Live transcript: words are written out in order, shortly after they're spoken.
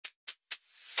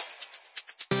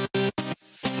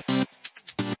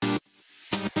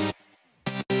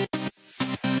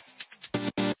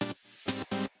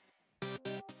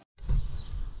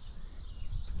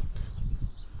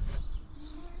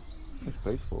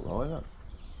peaceful though, isn't it?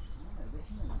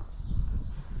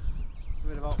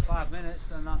 We're about 5 minutes,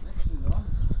 then that next is on.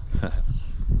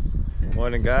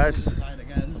 Morning guys,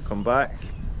 welcome back.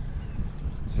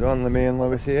 It's only me and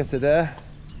Lewis here today.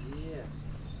 Yeah.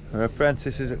 We're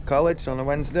apprentices at college on a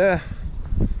Wednesday.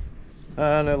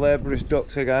 And a labourer is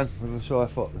ducked again with a sore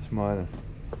foot this morning.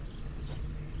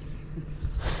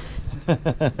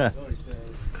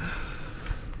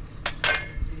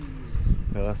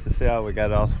 We'll have to see how we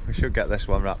get on. We should get this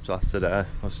one wrapped off today,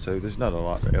 us two. There's not a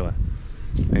lot really.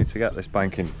 We need to get this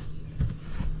banking.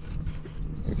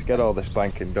 We need to get all this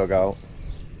banking dug out.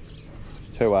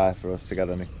 It's too high for us to get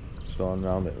any stone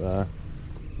around it there.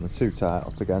 We're too tight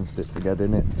up against it to get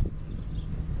in it.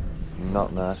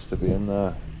 Not nice to be in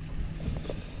there.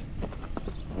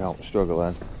 We're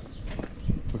struggling.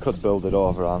 We could build it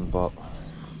overhand, but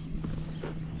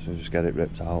so just get it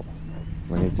ripped out.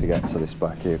 We need to get to this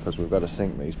back here because we've got to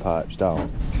sink these pipes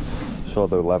down so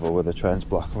they're level with the trench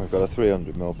block, and we've got a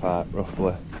 300mm pipe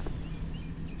roughly,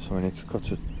 so we need to cut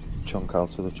a chunk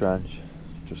out of the trench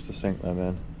just to sink them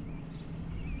in.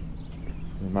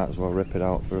 We might as well rip it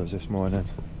out for us this morning.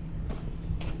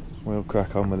 We'll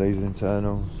crack on with these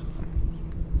internals,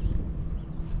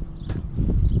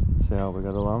 see how we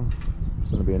get along.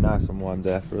 It's going to be a nice and warm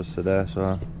day for us today,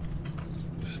 so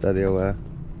just steady away.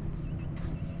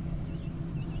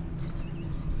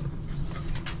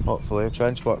 Hopefully a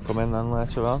trench block come in then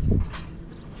later on.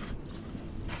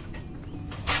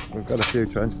 We've got a few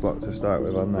trench blocks to start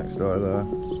with on next door there.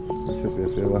 There should be a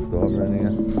few left over in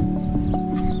here.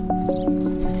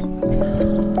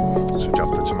 It's a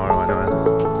job for tomorrow anyway.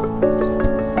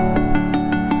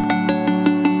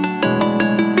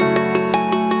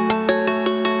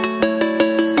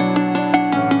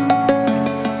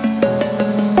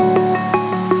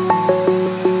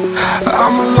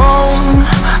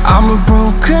 I'm a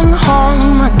broken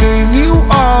home. I gave you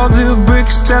all the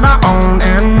bricks that I own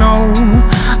and know.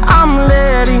 I'm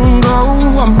letting go.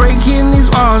 I'm breaking these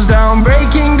walls down,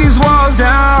 breaking these walls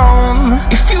down.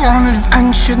 If you want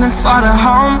adventure, then fly to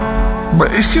home.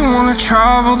 But if you wanna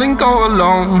travel, then go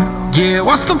alone. Yeah,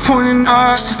 what's the point in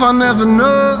us if I never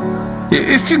know?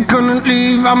 Yeah, if you're gonna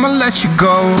leave, I'ma let you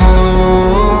go.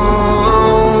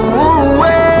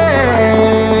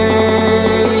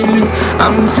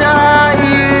 I'm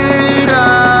tired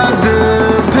of the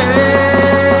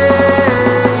pain.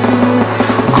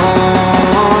 Go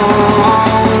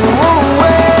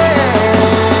away.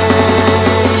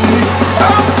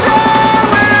 I'm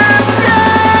tired of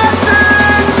yesterday.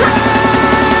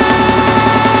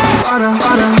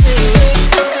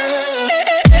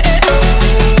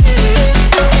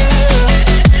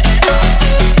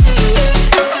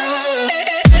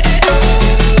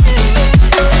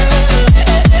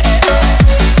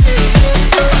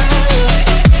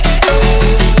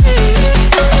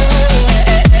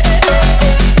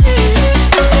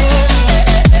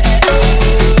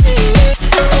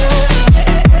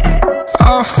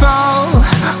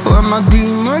 My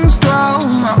demons dwell,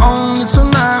 my own little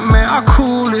nightmare, I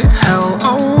call it hell,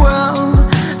 oh well.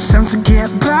 It's time to get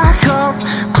back up,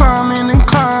 climbing and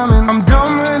climbing. I'm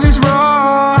done with this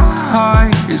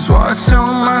ride, is what I tell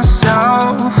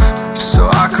myself, so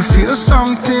I could feel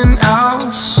something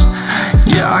else.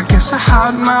 Yeah, I guess I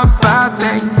had my bad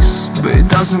days, but it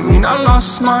doesn't mean I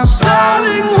lost my style.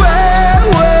 Darling, where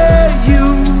were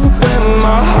you when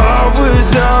my heart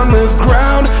was on the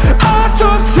ground? I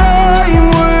thought time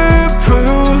would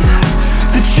prove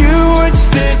that you would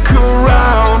stick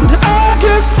around. I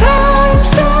guess time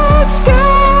stood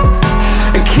still,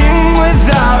 a king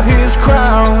without his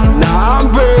crown. Now I'm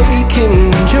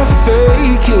breaking and you're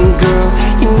faking, girl.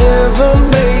 You never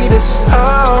made a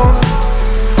sound.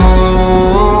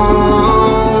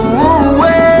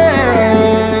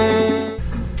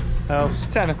 Well, it's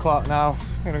 10 o'clock now.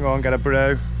 I'm gonna go and get a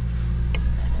brew.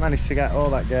 Managed to get all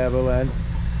that gable in.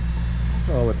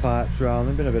 All the pipes round.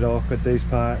 They've been a bit awkward, these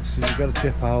pipes. You've got to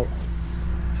chip out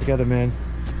to get them in.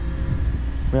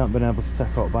 We haven't been able to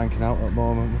take out banking out at the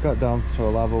moment. We've got down to a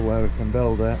level where we can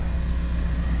build it.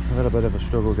 We've had a bit of a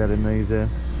struggle getting these in.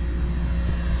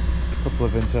 A couple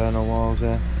of internal walls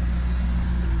here.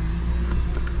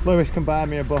 Lewis can buy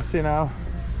me a butty now.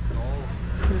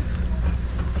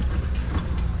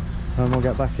 And we'll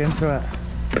get back into it.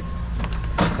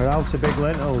 We're out of big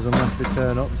lintels unless they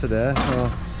turn up today,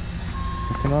 so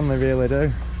we can only really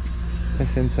do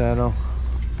this internal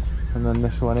and then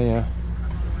this one here,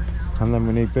 and then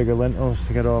we need bigger lintels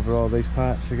to get over all these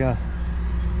pipes again.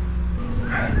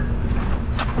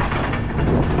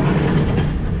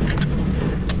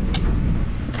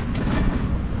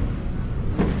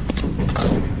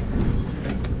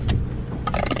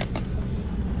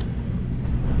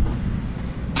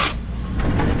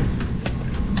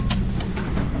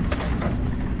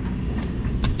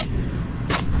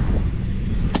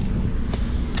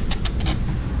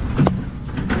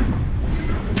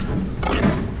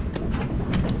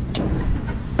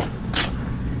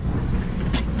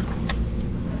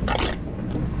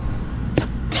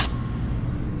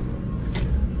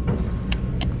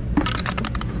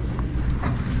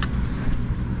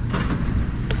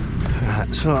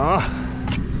 So, I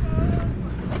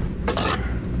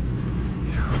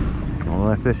don't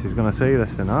know if this is going to see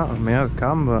this or not. I mean, I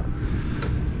can, but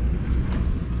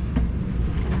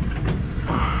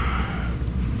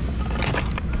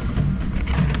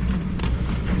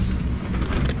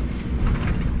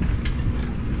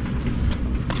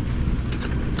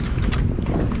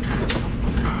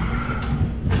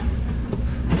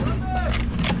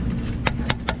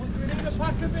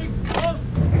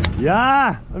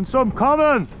yeah, and some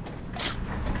common.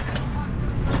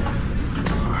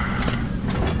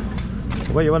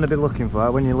 What you want to be looking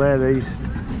for when you lay these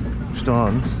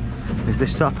stones is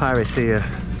this top iris here,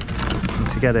 and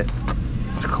to get it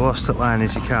as close to the line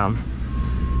as you can.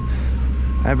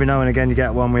 Every now and again you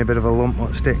get one with a bit of a lump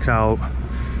that sticks out.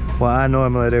 What I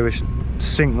normally do is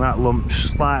sink that lump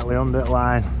slightly under the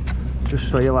line, just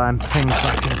so your line pings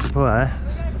back into place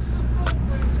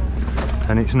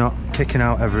and it's not kicking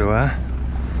out everywhere.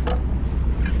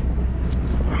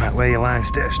 That way your line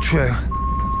stays true.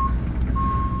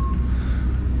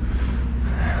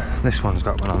 This one's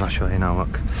got one on, I'll show you now,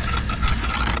 look.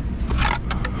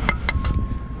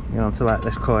 Get onto like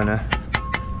this corner,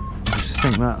 just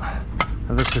sink that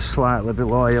ever so slightly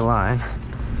below your line.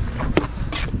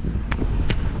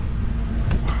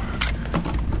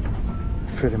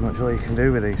 Pretty much all you can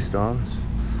do with these stones.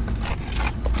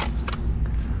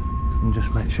 And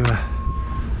just make sure.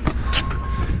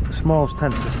 The smalls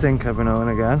tend to sink every now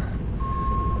and again,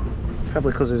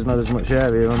 probably because there's not as much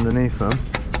area underneath them.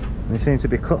 They seem to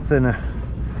be cut thinner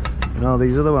than all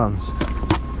these other ones.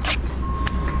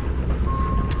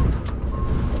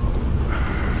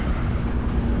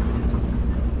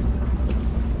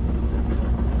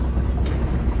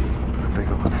 Put a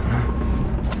bigger one in there.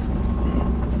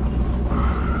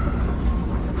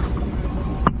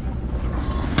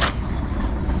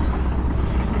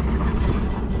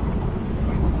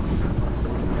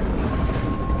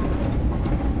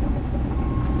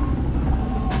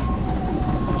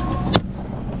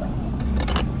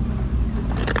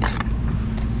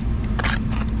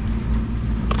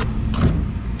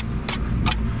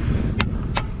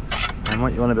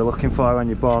 What you want to be looking for on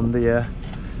your bond here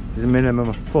is a minimum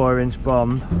of 4-inch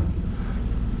bond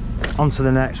onto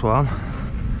the next one.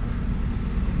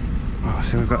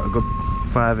 So we've got a good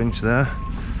 5-inch there.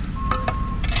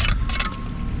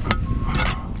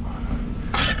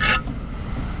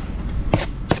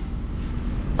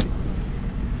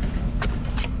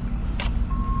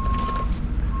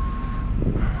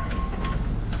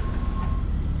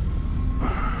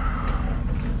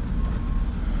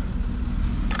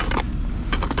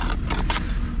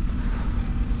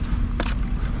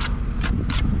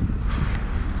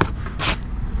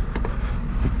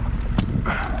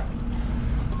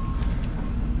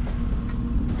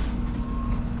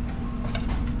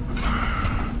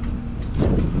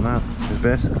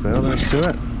 Basically all there is to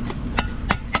it.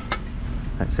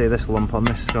 Let's see this lump on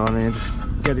this stone here,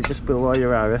 just get it just below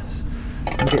your iris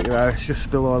and get your iris just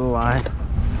below the line.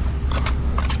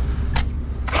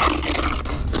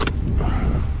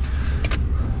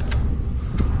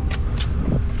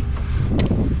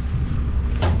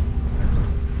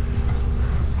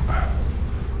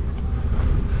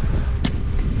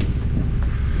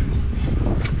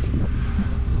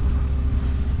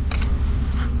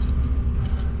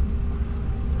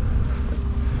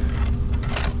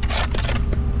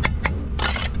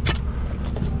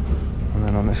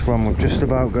 This one we've just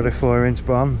about got a 4-inch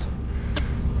bond.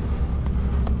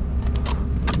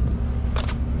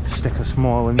 Stick a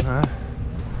small in there.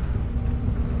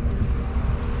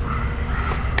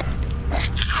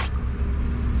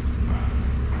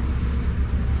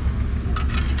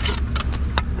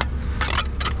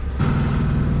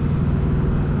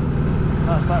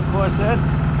 That's that close in.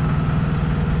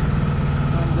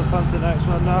 Hands up onto the next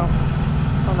one now.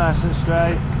 All nice and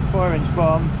straight, 4-inch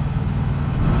bond.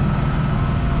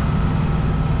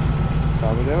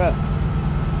 That's how we do it.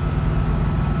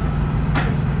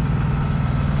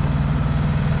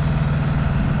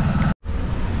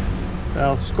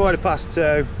 Well, it's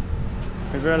 2:15.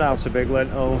 We've run out of big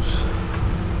lintels.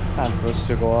 Time for us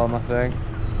to go home, I think.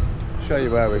 Show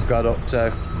you where we've got up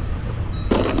to.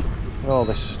 All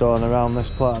this stone around this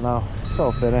plot now, it's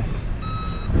all finished.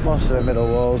 Most of the middle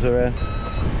walls are in.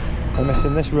 We're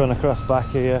missing this run across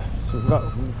back here. So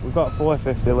we've got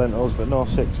 450 lintels but no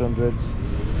 600s.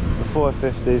 The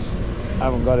 450s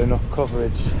haven't got enough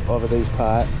coverage over these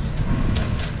pipes.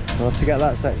 So to get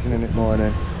that section in this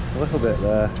morning, a little bit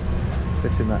there,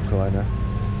 bit in that corner.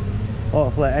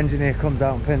 Hopefully engineer comes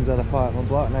out and pins an apartment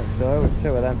block next door with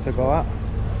 2 of them to go at.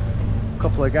 A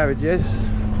couple of garages.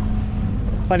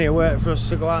 Plenty of work for us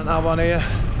to go out and have on here.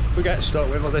 if we get stuck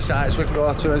with other sites we can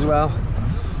go to as well.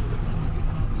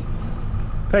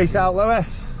 Peace out, Lewis.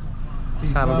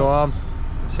 Time to go home.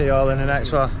 See you all in the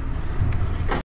next one.